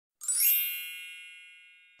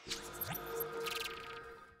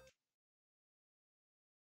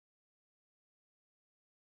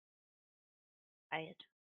tired.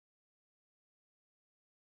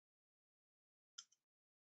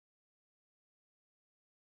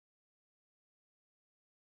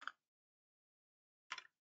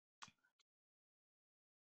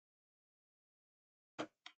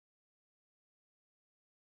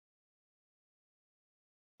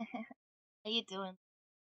 How you doing?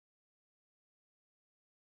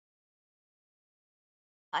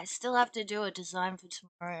 I still have to do a design for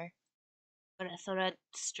tomorrow, but I thought I'd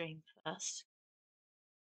stream first.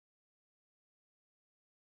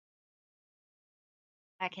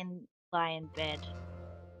 I can lie in bed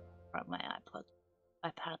from my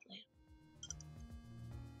iPad later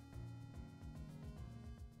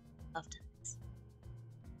after this.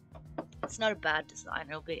 It's not a bad design.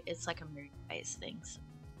 It's like a mood-based thing. So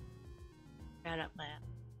right up my app.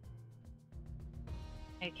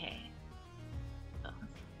 Okay.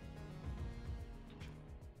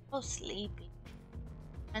 Oh, sleepy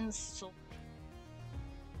and so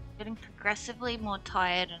getting progressively more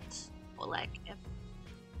tired and or like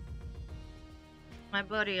my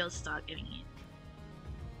body will start getting it.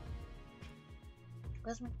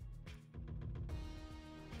 Where's my?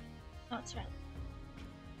 Oh, it's right.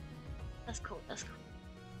 That's cool. That's cool.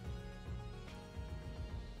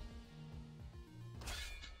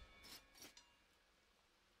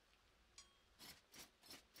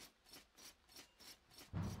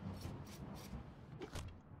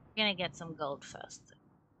 I'm gonna get some gold first.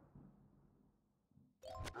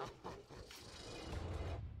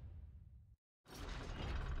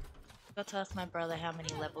 Got to ask my brother how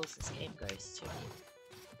many levels this game goes to.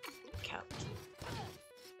 Count.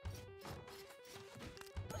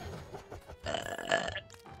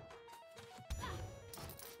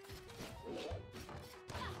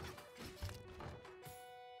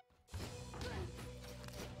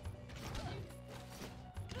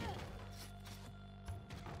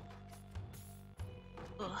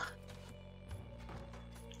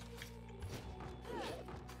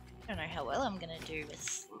 I don't know how well I'm gonna do with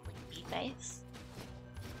sleepy face.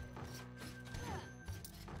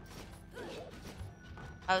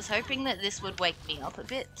 I was hoping that this would wake me up a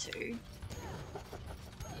bit too.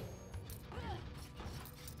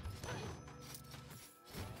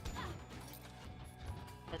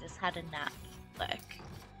 I just had a nap, like,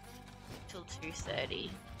 till 2:30.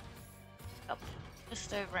 Up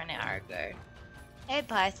just over an hour ago. Hey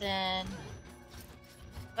Python!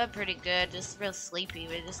 We're pretty good, just real sleepy.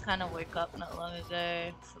 We just kind of woke up not long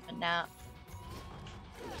ago from a nap.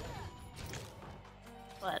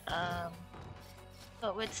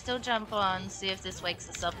 But we'd still jump on, see if this wakes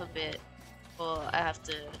us up a bit. Or I have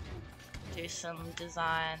to do some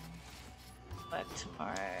design work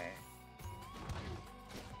tomorrow.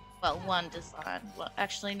 Well, one design. Well,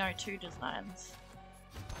 actually no, 2 designs.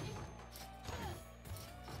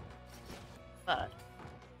 But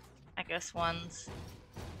I guess one's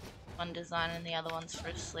one design and the other one's for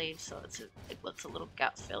a sleeve, so it's like lots of little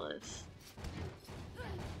gap fillers.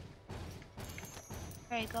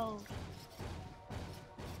 Very gold.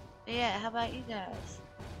 But yeah, how about you guys?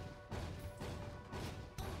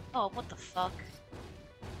 Oh, what the fuck?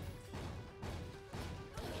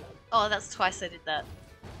 Oh, that's twice I did that.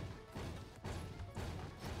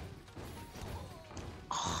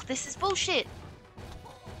 Oh, this is bullshit!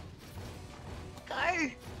 Go!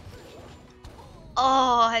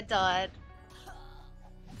 Oh, I died.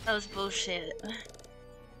 That was bullshit.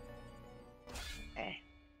 Okay.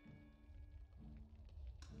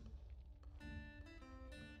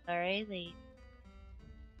 Alrighty.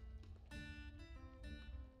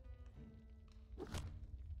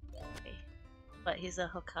 Okay. But he's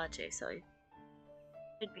a Hokage, so he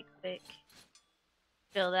should be quick.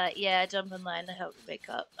 Feel that? Yeah, jump in line to help you wake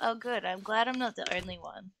up. Oh good, I'm glad I'm not the only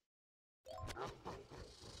one.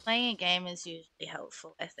 Playing a game is usually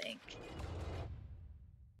helpful, I think.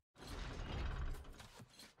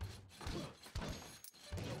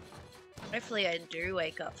 Hopefully I do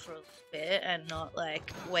wake up for a little bit and not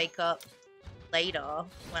like wake up later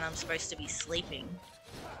when I'm supposed to be sleeping.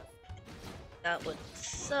 That would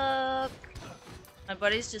suck. My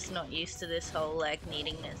body's just not used to this whole like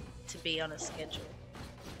needing to be on a schedule.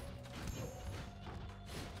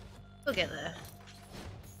 We'll get there.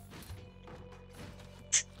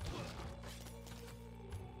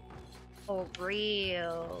 For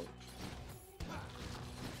real.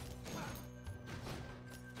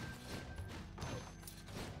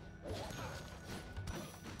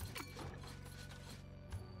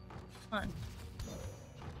 Come on.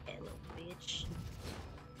 Yeah, little bitch.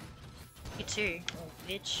 You too, little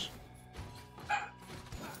bitch.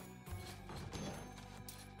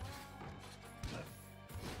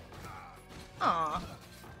 Aw.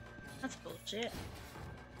 That's bullshit. dodge it.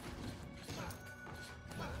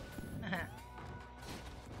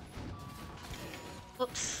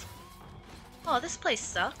 Oops. Oh, this place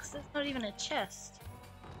sucks. There's not even a chest.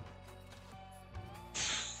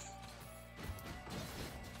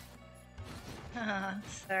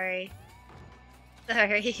 Sorry.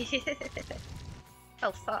 Sorry.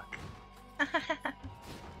 Oh, fuck.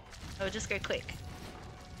 Oh, just go quick.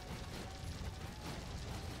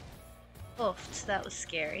 Oofed, that was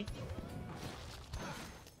scary.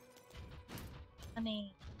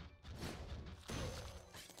 Honey.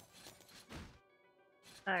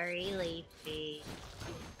 Sorry, Leafy.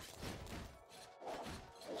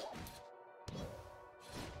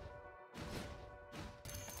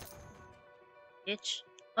 Bitch.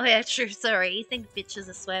 Oh yeah, true, sorry. You think bitch is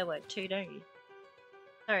a swear word too, don't you?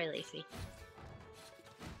 Sorry, Leafy.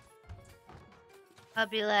 I'll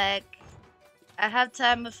be like, I have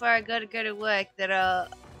time before I gotta go to work that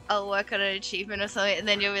I'll work on an achievement or something, and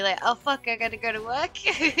then you'll be like, oh fuck, I gotta go to work?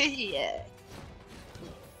 Yeah.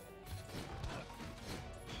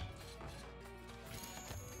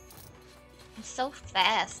 I'm so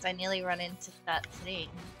fast, I nearly run into that thing.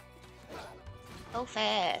 So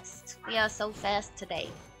fast. We are so fast today.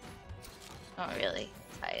 Not really.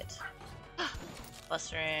 Tired.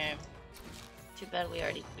 Boss room. Too bad we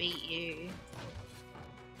already beat you.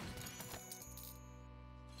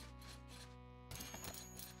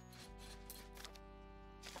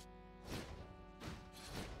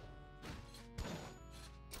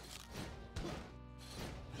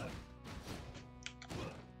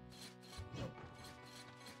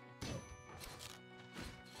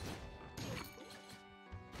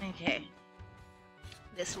 Okay.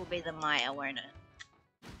 This will be the Maya, won't it?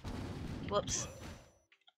 Whoops.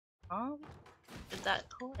 Oh, with that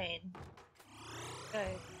coin. Go.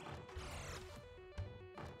 Okay.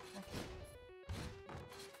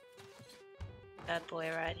 Bad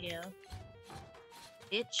boy right here.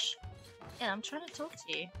 Bitch. Yeah, I'm trying to talk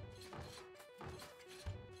to you.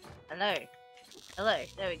 Hello. Hello.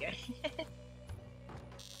 There we go.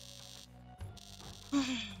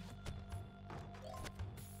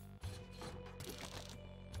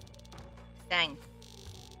 Dang.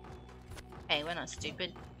 Hey, we're not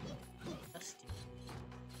stupid. Not stupid.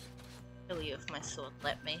 Kill you if my sword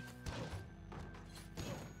let me.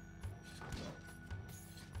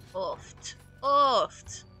 Oofed.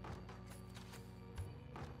 Oofed!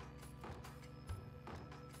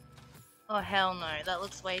 Oh hell no, that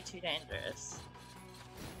looks way too dangerous.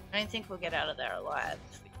 I don't think we'll get out of there alive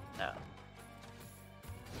if we do that.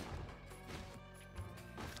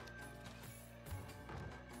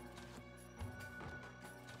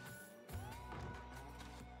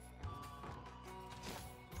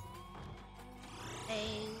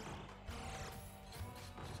 Hey.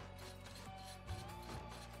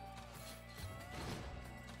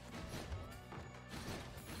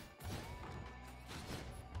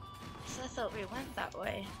 So I thought we went that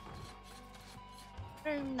way.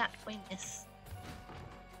 Room that way, miss.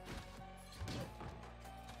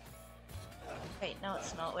 Wait, no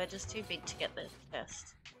it's not. We're just too big to get the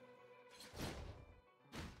chest.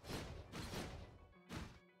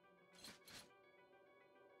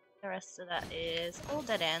 The rest of that is all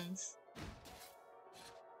dead ends.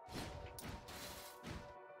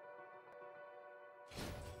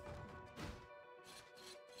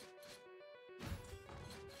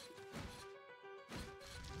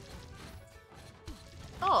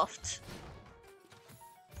 Soft.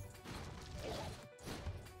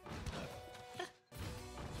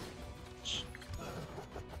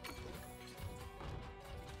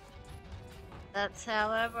 That's how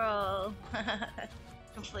I roll.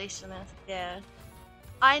 Completionist, yeah.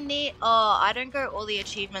 I need, I don't go all the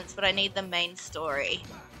achievements, but I need the main story.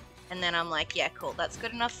 And then I'm like, yeah, cool, that's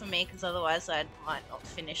good enough for me, because otherwise I might not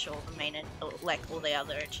finish all the main, like, all the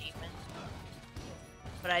other achievements.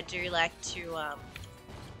 But I do like to,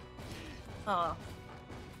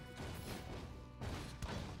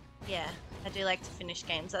 yeah, I do like to finish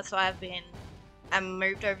games. That's why I'm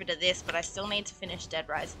moved over to this, but I still need to finish Dead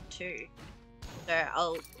Rising 2. So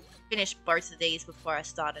I'll finish both of these before I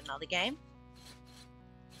start another game.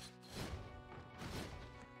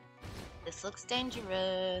 This looks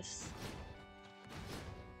dangerous.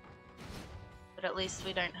 But at least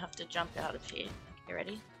we don't have to jump out of here. Okay,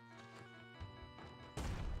 ready?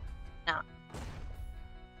 Nah.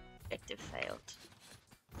 Objective failed.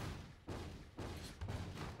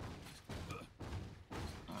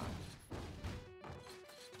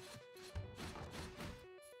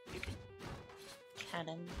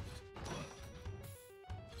 Cannon.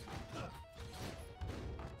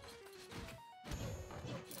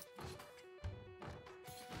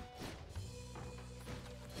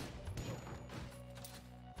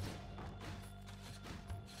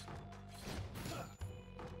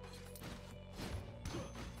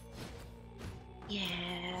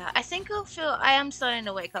 Yeah, I think I am starting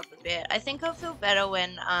to wake up a bit. I think I'll feel better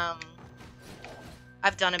when,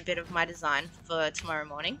 I've done a bit of my design for tomorrow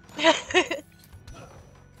morning. I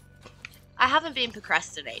haven't been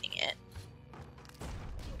procrastinating it.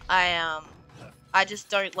 I just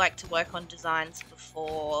don't like to work on designs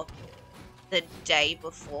before the day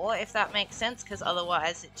before, if that makes sense, because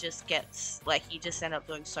otherwise it just gets, like, you just end up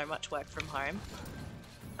doing so much work from home.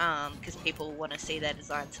 Because people want to see their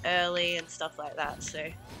designs early and stuff like that, so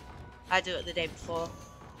I do it the day before.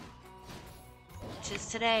 Which is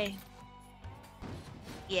today.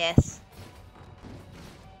 Yes.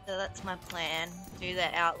 So that's my plan. Do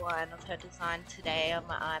the outline of her design today on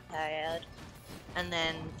my iPad. And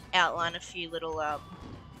then outline a few little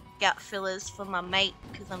gap fillers for my mate,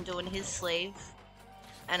 because I'm doing his sleeve.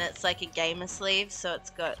 And it's like a gamer sleeve, so it's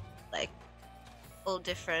got like all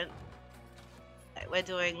different, like, we're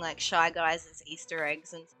doing like Shy Guys as Easter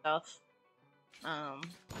eggs and stuff.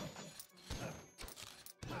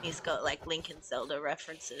 He's got like Link and Zelda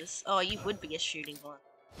references. Oh, you would be a shooting one.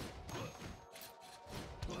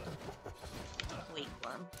 Weak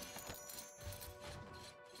one.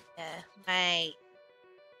 Yeah, mate.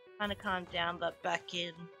 Kinda calmed down, but back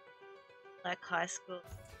in like high school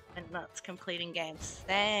and nuts completing games.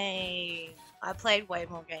 Same. I played way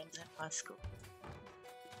more games in high school.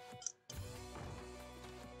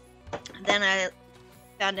 Then I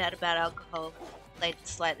found out about alcohol, played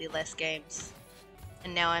slightly less games,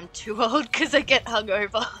 and now I'm too old because I get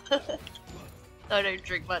hungover. So I don't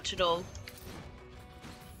drink much at all.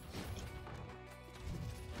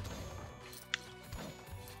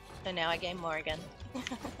 So now I game more again.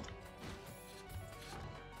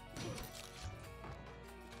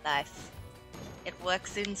 Life. It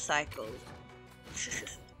works in cycles.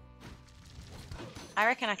 I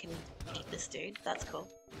reckon I can beat this dude. That's cool.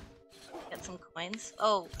 Get some coins.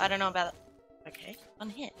 Oh, I don't know about... Okay, one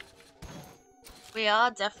hit. We are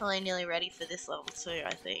definitely nearly ready for this level too,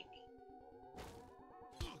 I think.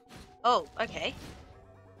 Oh, okay.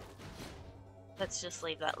 Let's just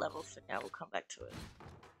leave that level for now. We'll come back to it.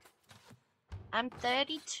 I'm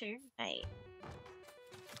 32, mate.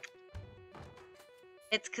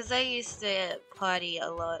 It's because I used to party a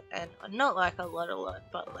lot, and not like a lot,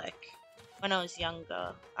 but like when I was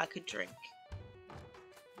younger, I could drink.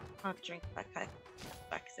 Can't drink back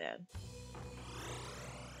then.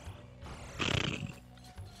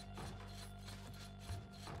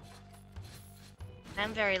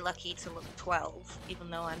 I'm very lucky to look 12, even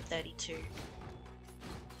though I'm 32.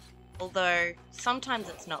 Although, sometimes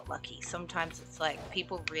it's not lucky. Sometimes it's like,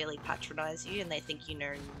 people really patronize you and they think you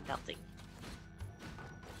know nothing.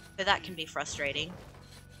 So that can be frustrating.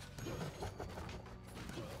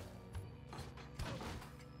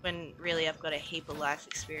 When really I've got a heap of life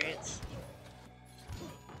experience.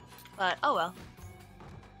 But, oh well.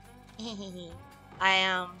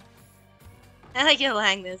 You're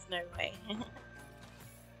lying, there's no way.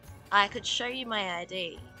 I could show you my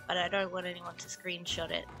ID, but I don't want anyone to screenshot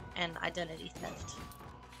it and identity theft.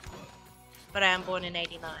 But I am born in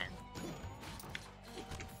 89.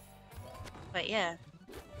 But yeah.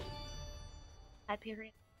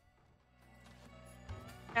 Hyperion.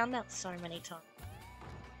 Found that so many times.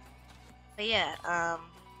 But yeah,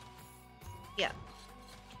 yeah.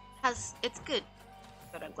 It's good.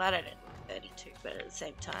 But I'm glad I didn't look 32, but at the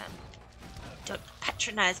same time, don't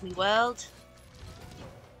patronize me, world.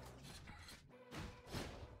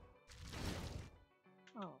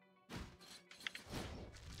 Oh.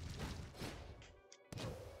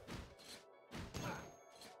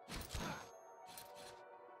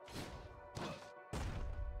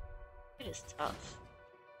 It is tough.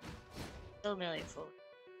 Still nearly full.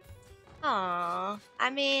 Aww. I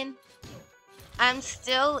mean, I'm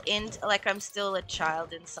still I'm still a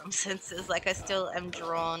child in some senses. Like, I still am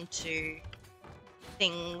drawn to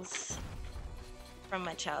things from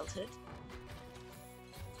my childhood.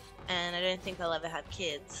 And I don't think I'll ever have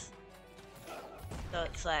kids. So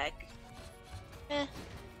it's like,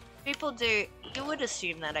 people do, you would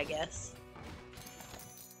assume that, I guess.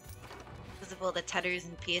 Because of all the tattoos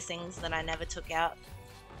and piercings that I never took out.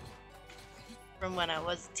 From when I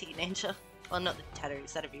was a teenager. Well, not the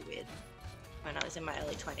tattoos, that'd be weird. When I was in my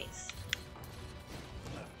early 20s.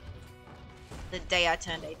 The day I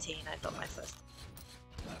turned 18, I got my first.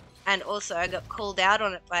 And also, I got called out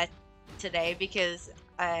on it by today because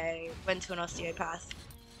I went to an osteopath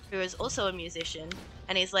who is also a musician.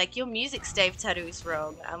 And he's like, your music stave tattoo is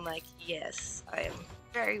wrong. I'm like, yes, I am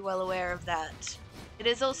very well aware of that. It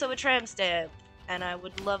is also a tramp stamp. And I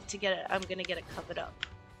would love to get it. I'm going to get it covered up.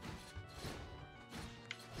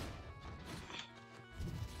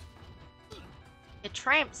 It Your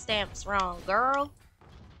tramp stamp's wrong, girl.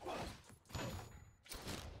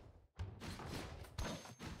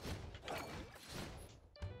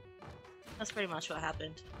 That's pretty much what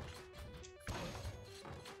happened.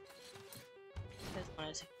 Just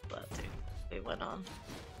wanted to pull out too. We went on.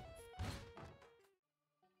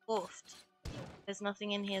 Oofed. There's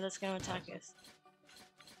nothing in here that's going to attack us.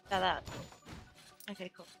 Got that. Okay,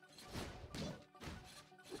 cool.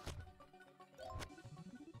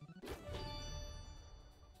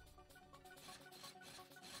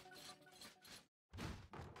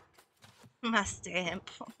 My stamp.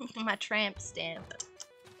 My tramp stamp.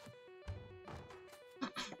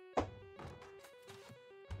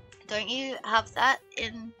 Don't you have that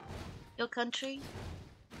in your country?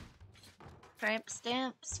 Tramp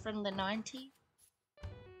stamps from the 90s?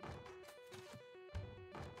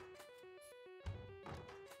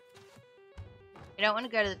 You don't want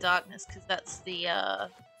to go to the darkness because that's the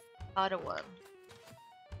harder one.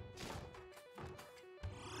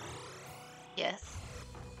 Yes.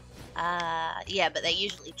 Yeah, but they're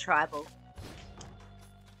usually tribal.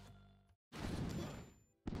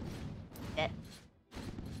 Yeah.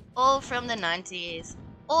 All from the 90s.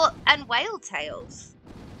 And whale tails.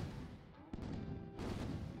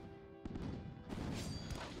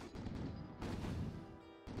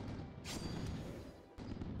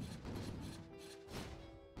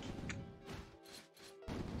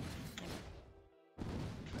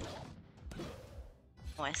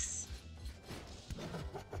 Nice.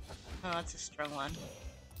 Oh, that's a strong one.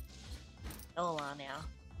 All are now.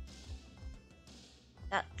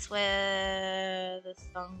 That's where the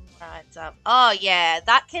song rides up. Oh yeah,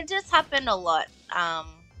 that can just happen a lot.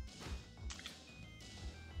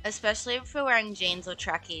 Especially if we're wearing jeans or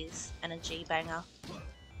trackies and a G-banger.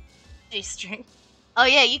 G-string. Oh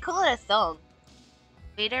yeah, you call it a thong.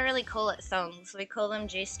 We don't really call it thongs. We call them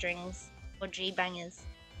G-strings or G-bangers.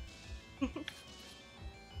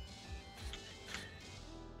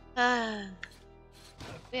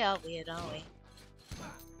 We are weird, aren't we?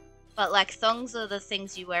 But like thongs are the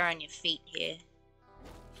things you wear on your feet here.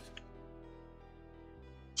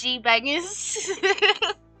 G-bangers.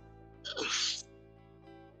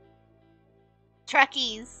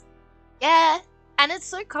 Trackies. Yeah. And it's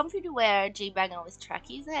so comfy to wear a G-banger with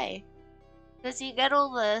trackies, eh? Because you get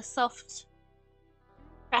all the soft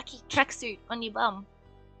tracksuit on your bum.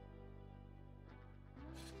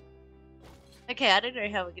 Okay, I don't know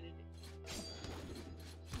how we're gonna do.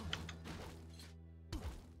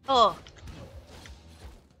 Oh.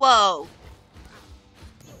 Whoa.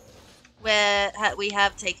 We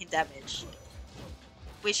have taken damage.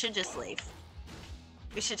 We should just leave.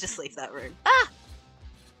 We should just leave that room. Ah!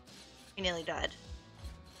 We nearly died.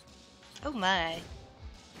 Oh my.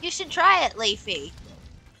 You should try it, Leafy.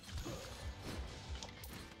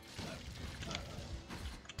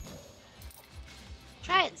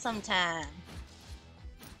 Try it sometime.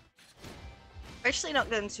 We're actually not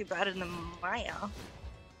doing too bad in the Maya.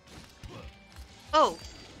 Oh.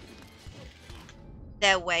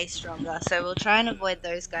 They're way stronger, so we'll try and avoid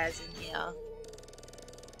those guys in here.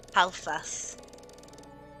 Halfas.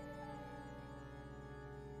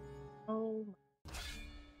 Oh.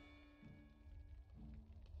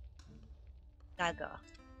 Gaga.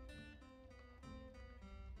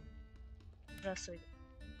 What else we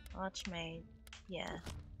got? Archmaid. Yeah.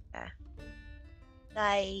 Okay.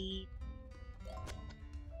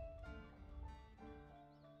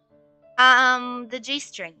 The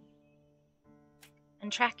G-string.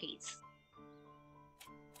 And trackies.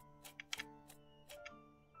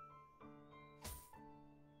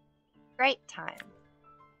 Great time.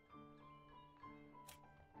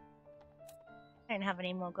 I don't have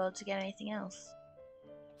any more gold to get anything else.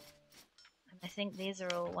 And I think these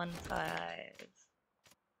are all 1-5.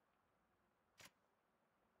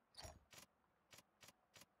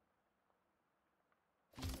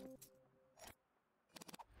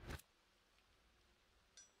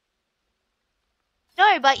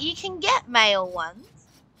 No, but you can get male ones.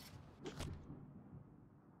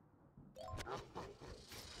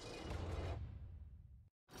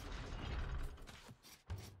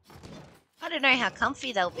 I don't know how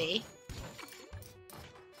comfy they'll be.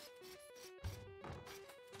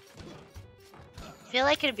 I feel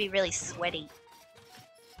like it'd be really sweaty.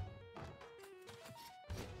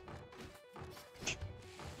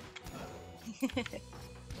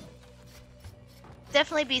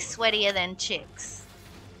 Definitely be sweatier than chicks.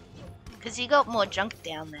 Because you got more junk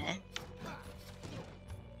down there.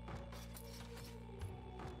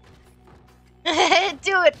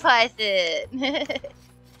 Do it, Python!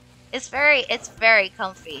 It's very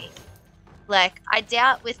comfy. Like, I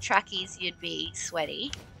doubt with trackies you'd be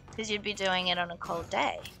sweaty. Because you'd be doing it on a cold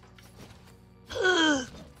day.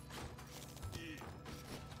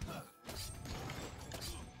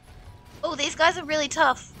 Oh, these guys are really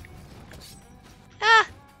tough. Ah!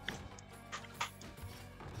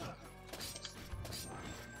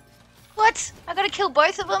 What? I gotta kill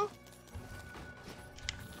both of them?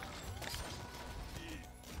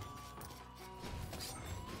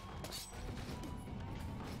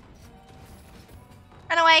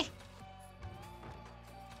 Run away!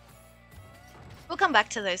 We'll come back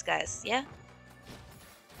to those guys, yeah?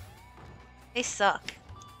 They suck.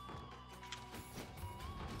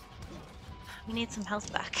 We need some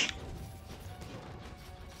health back.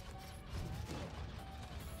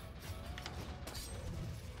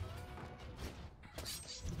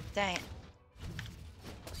 Dang it.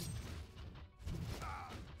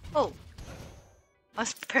 Oh. I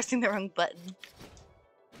was pressing the wrong button.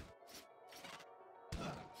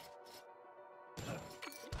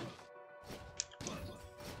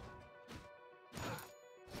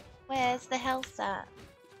 Where's the health at?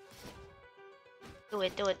 Do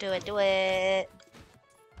it, do it, do it, do it.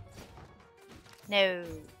 No.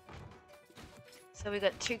 So we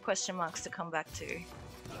got 2 question marks to come back to.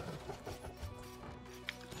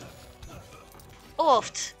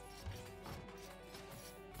 Oft.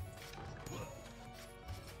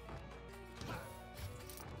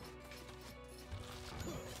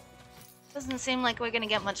 Doesn't seem like we're gonna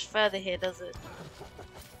get much further here, does it?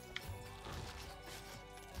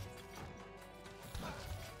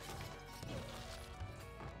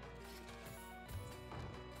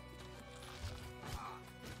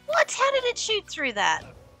 What? How did it shoot through that?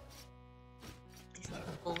 This is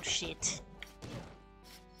bullshit.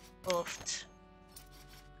 Oofed.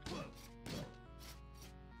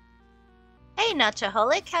 Hey,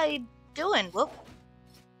 Nachaholic, how you doing? Whoop.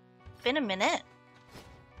 Been a minute.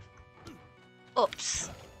 Oops.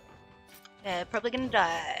 Yeah, probably gonna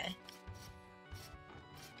die.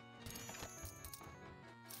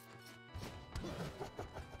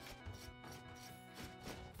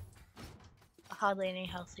 Hardly any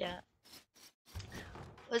health yet.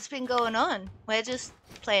 What's been going on? We're just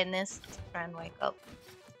playing this to try and wake up.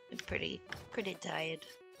 Been pretty tired.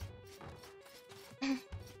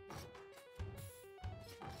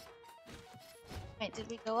 Wait, did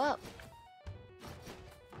we go up?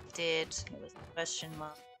 Did. It was a question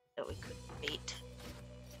mark that we couldn't beat.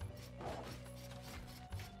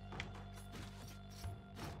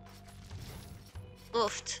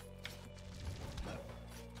 Oofed.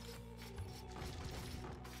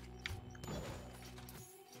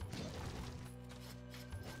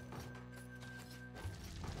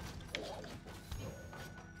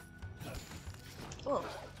 Oh.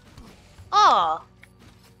 Oh!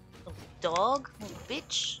 Little dog, little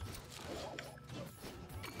bitch.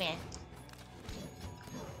 Man.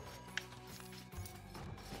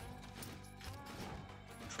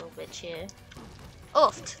 Little bitch here.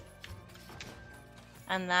 Oofed!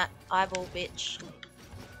 And that eyeball bitch.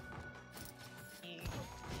 You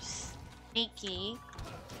sneaky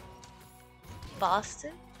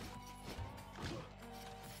bastard.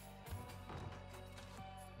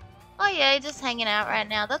 Oh yeah, just hanging out right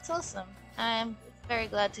now. That's awesome. I'm very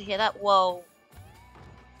glad to hear that. Whoa.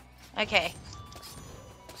 Okay.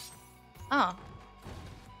 Oh.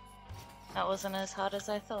 That wasn't as hard as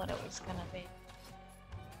I thought it was gonna be.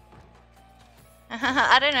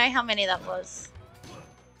 I don't know how many that was.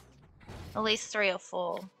 At least 3 or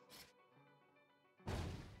 4.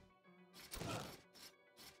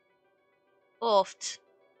 Oofed.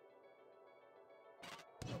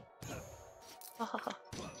 Oh.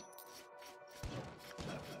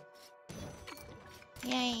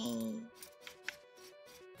 Yay.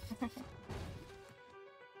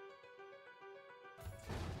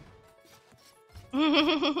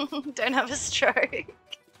 Don't have a stroke.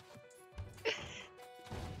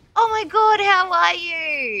 Oh my god, how are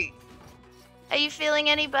you? Are you feeling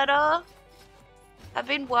any better? I've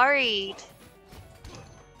been worried.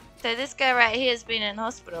 So this guy right here has been in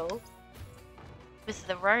hospital with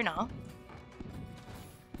the Rona.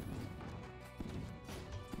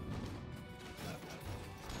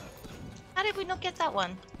 How did we not get that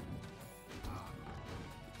one?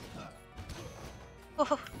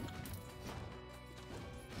 Oh.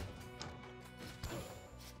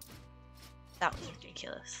 That was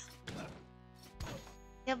ridiculous.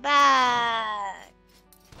 You're back!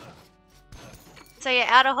 So you're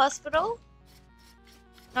out of hospital?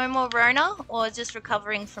 No more Rona? Or just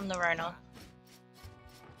recovering from the Rona?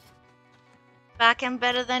 Back and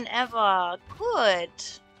better than ever. Good.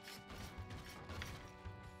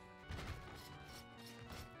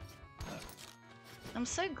 I'm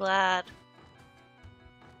so glad.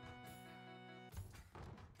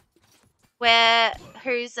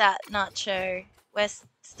 Who's at, Nacho? Where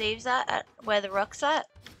Steve's at where the rock's at?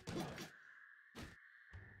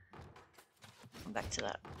 Come back to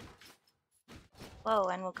that. Whoa,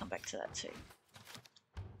 and we'll come back to that too.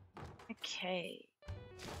 Okay.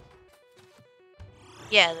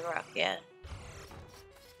 Yeah, the rock, yeah.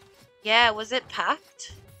 Yeah, was it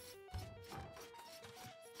packed?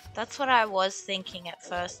 That's what I was thinking at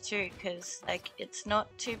first too, because like it's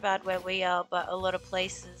not too bad where we are, but a lot of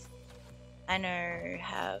places I know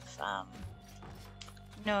have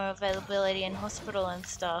no availability in hospital and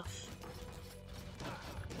stuff.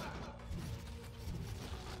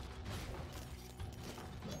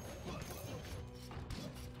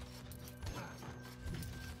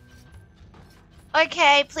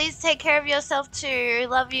 Okay, please take care of yourself too.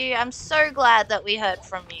 Love you. I'm so glad that we heard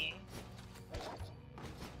from you.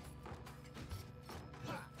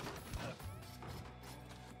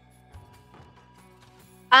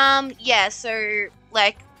 Yeah, so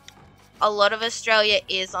like a lot of Australia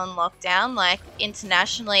is on lockdown. Like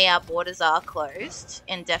internationally our borders are closed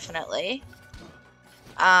indefinitely.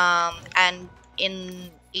 And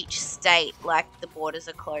in each state, like the borders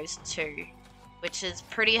are closed too, which is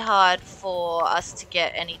pretty hard for us to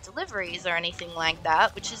get any deliveries or anything like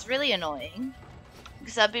that, which is really annoying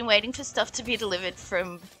because I've been waiting for stuff to be delivered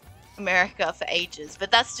from America for ages,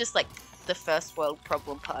 but that's just like the first world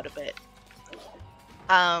problem part of it.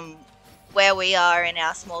 Where we are in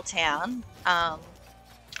our small town,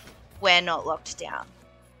 we're not locked down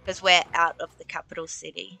because we're out of the capital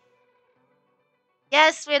city.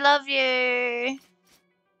 Yes, we love you.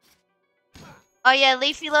 Oh yeah,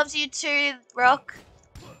 Leafy loves you too, Rock.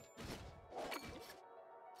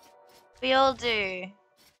 We all do.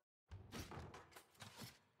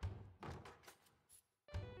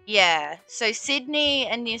 Yeah, so Sydney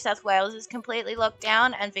and New South Wales is completely locked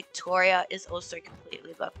down, and Victoria is also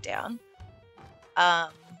completely locked down.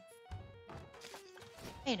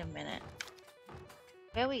 Wait a minute.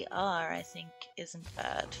 Where we are, I think, isn't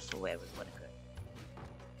bad for where we want to go.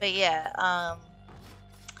 But yeah,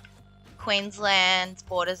 Queensland's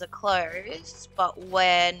borders are closed, but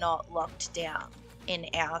we're not locked down in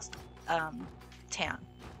our town.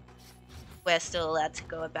 We're still allowed to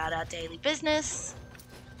go about our daily business.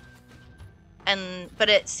 But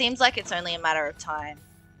it seems like it's only a matter of time,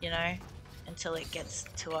 you know, until it gets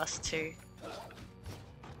to us too.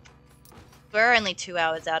 We're only 2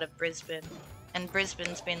 hours out of Brisbane, and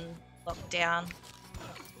Brisbane's been locked down.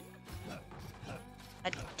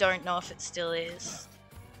 I don't know if it still is.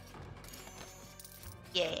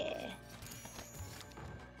 Yeah.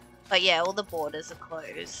 But yeah, all the borders are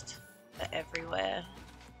closed for everywhere.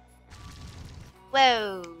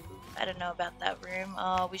 Whoa! I don't know about that room.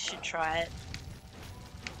 Oh, we should try it.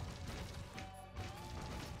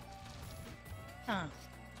 Huh.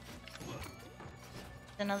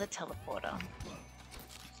 Another teleporter.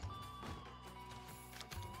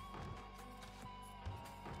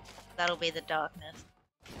 That'll be the darkness.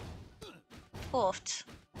 Coughed.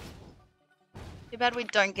 Too bad we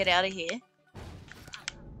don't get out of here.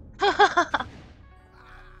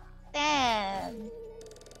 Damn.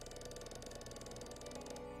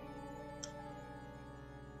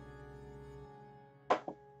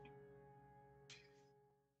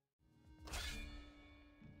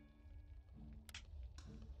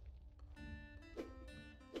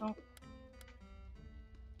 Oh.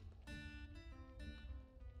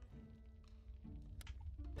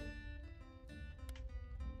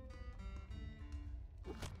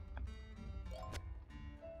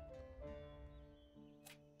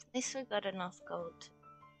 At least we got enough gold.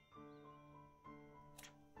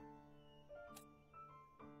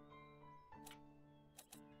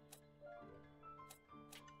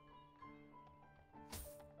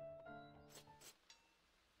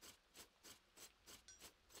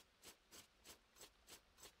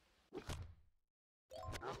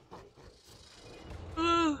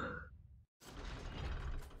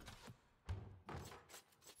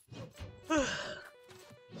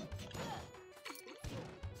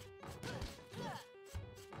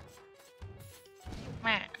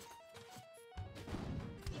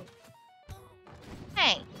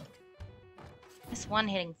 Hey! It's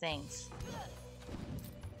one-hitting things.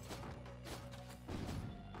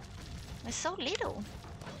 They're so little.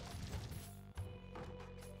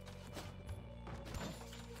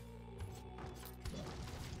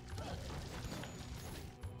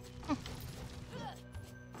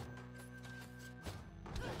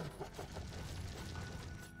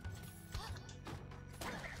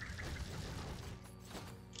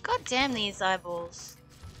 God damn these eyeballs.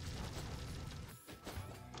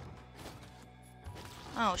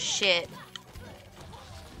 Oh shit.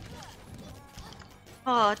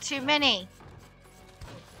 Oh, too many.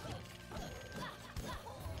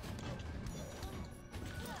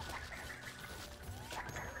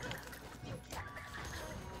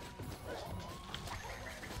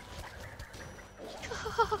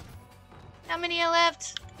 How many are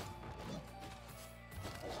left?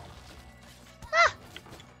 Ah!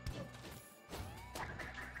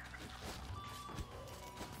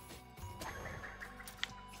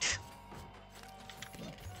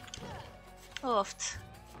 Oofed.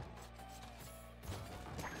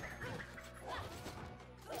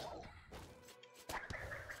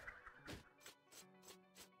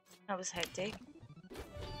 That was hectic.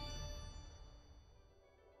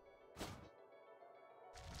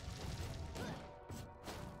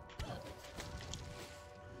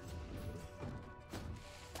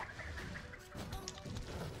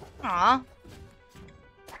 Aw.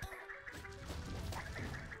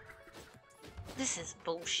 This is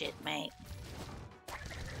bullshit, mate.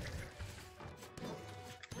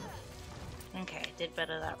 Okay, did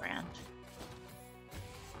better that round.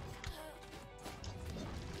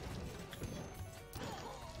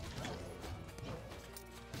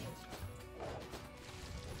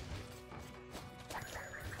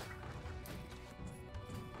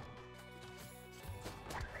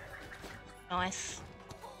 Nice.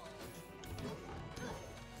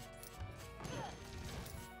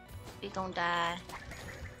 We gon' die.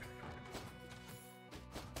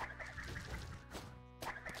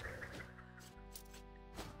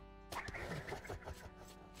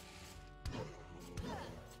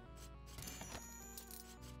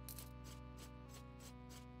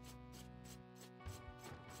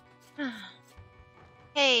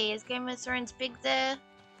 Hey, is Game of Thrones big there?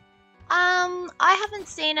 I haven't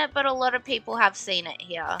seen it, but a lot of people have seen it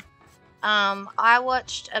here. I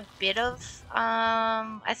watched a bit of,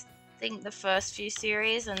 I think the first few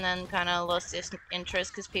series, and then kind of lost this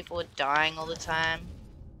interest because people were dying all the time.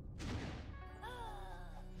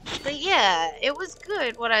 But yeah, it was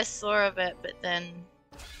good what I saw of it, but then,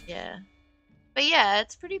 yeah. But yeah,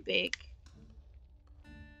 it's pretty big.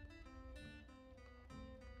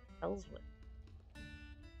 Ellswood.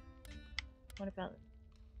 What about it?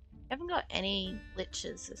 I haven't got any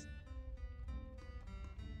liches.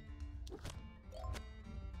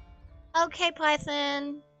 Okay,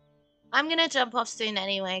 Python. I'm gonna jump off soon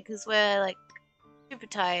anyway, because we're like super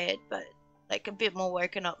tired, but like a bit more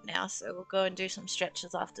woken up now, so we'll go and do some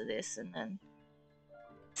stretches after this and then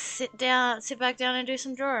sit back down and do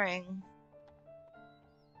some drawing.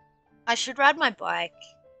 I should ride my bike.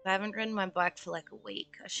 I haven't ridden my bike for like a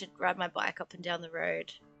week. I should ride my bike up and down the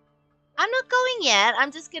road. I'm not going yet.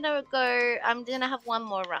 I'm just gonna go. I'm gonna have one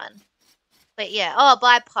more run. But yeah. Oh,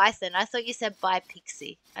 bye Python. I thought you said bye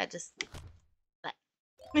Pixie. I just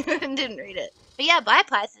didn't read it. But yeah, bye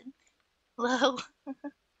Python. Hello.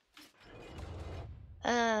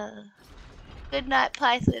 Good night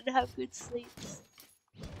Python. Have good sleeps.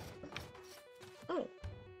 Ooh.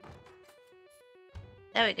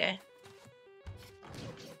 There we go.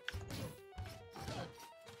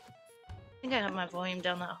 I think I have my volume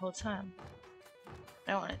down that whole time.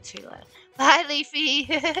 I don't want it too loud. Bye, Leafy!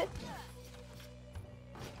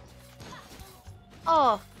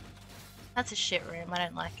 Oh! That's a shit room, I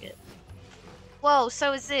don't like it. Whoa,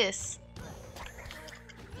 so is this.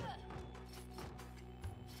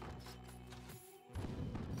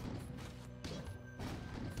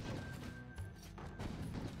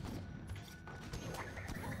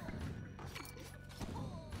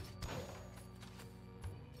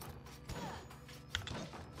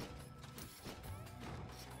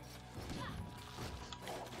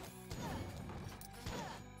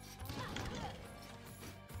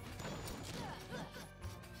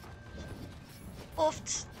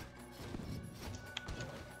 Oofed.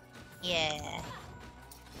 Yeah.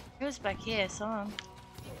 Who's back here? Someone.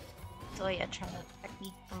 So yeah, trying to attack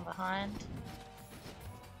me from behind.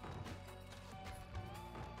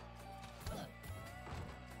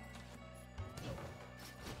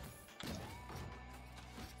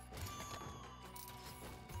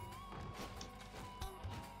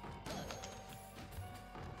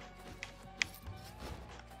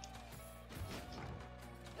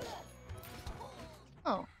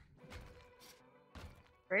 Oh.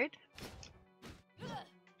 Rude.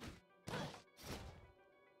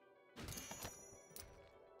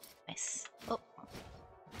 Nice. Oh.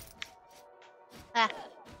 Ah.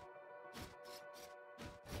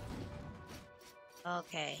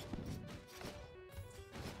 Okay.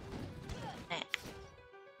 Eh.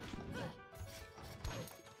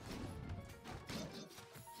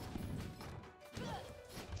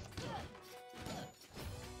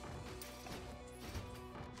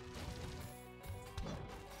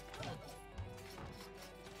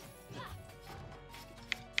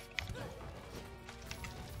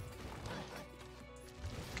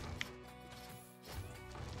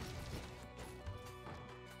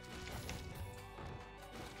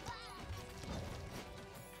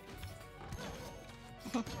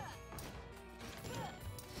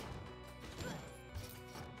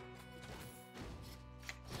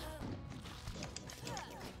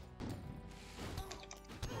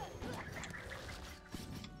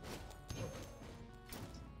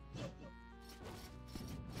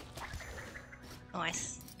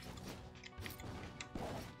 Nice.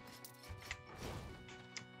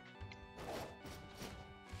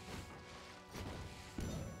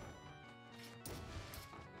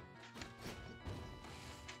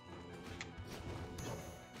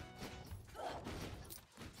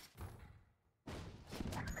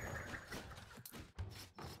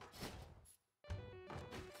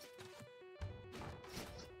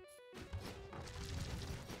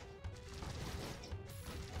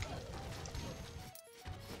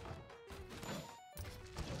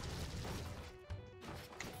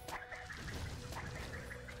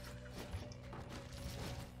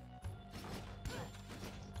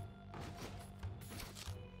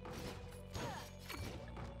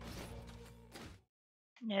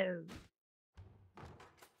 No.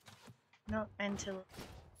 Not until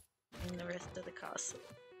in the rest of the castle.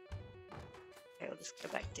 Okay, I'll just go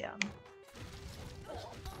back down.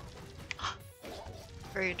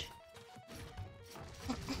 Rude.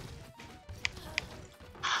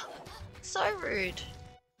 So rude.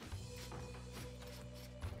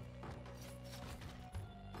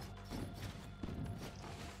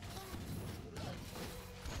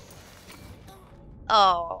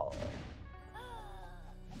 Oh.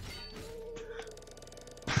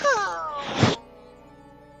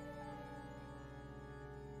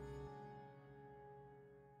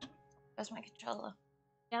 Where's my controller?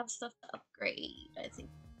 I have stuff to upgrade, I think.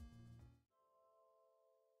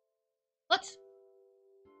 What?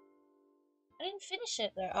 I didn't finish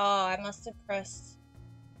it though. Oh, I must have pressed.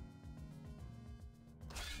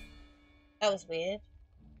 That was weird.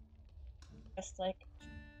 Pressed like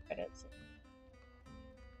credits.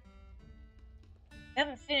 I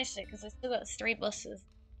haven't finished it because I still got 3 bosses.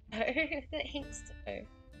 That heaps to go.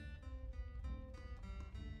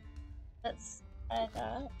 Let's add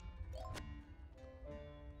that.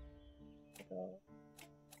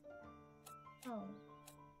 Oh.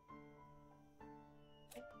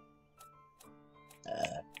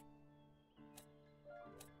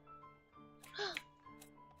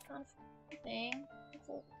 Can't find anything.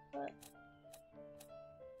 What?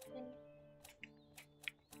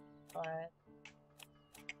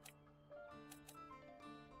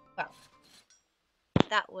 Well,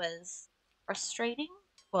 that was frustrating.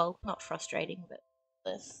 Well, not frustrating, but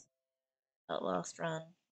this that last run.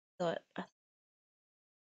 Thought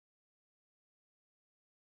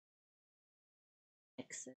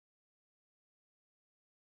fix it.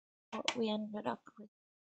 What we ended up with.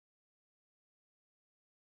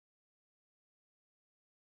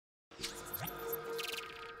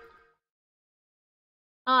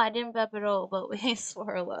 Oh, I didn't bep at all, but we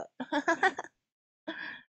swore a lot.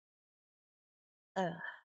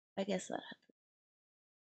 I guess that happened.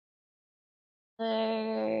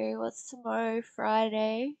 So, what's tomorrow?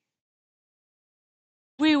 Friday.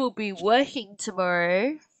 We will be working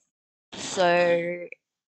tomorrow. So,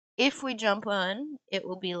 if we jump on, it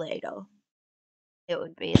will be later. It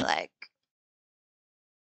would be like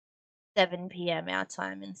 7 p.m. our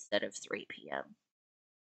time instead of 3 p.m.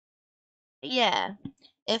 Yeah.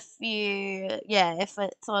 If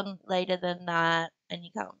it's on later than that and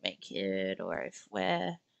you can't make it, or if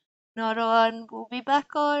we're not on, we'll be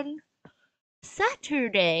back on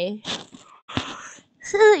Saturday.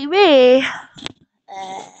 Silly me.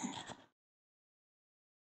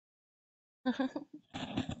 But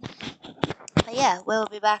yeah, we'll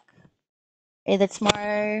be back either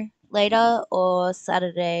tomorrow later or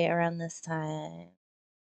Saturday around this time.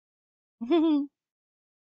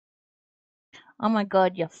 Oh my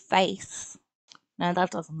god, your face. No, that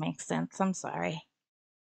doesn't make sense. I'm sorry.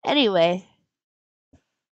 Anyway.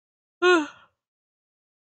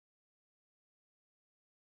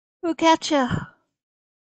 We'll catch ya.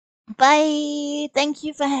 Bye. Thank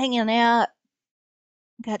you for hanging out.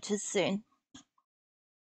 Catch you soon.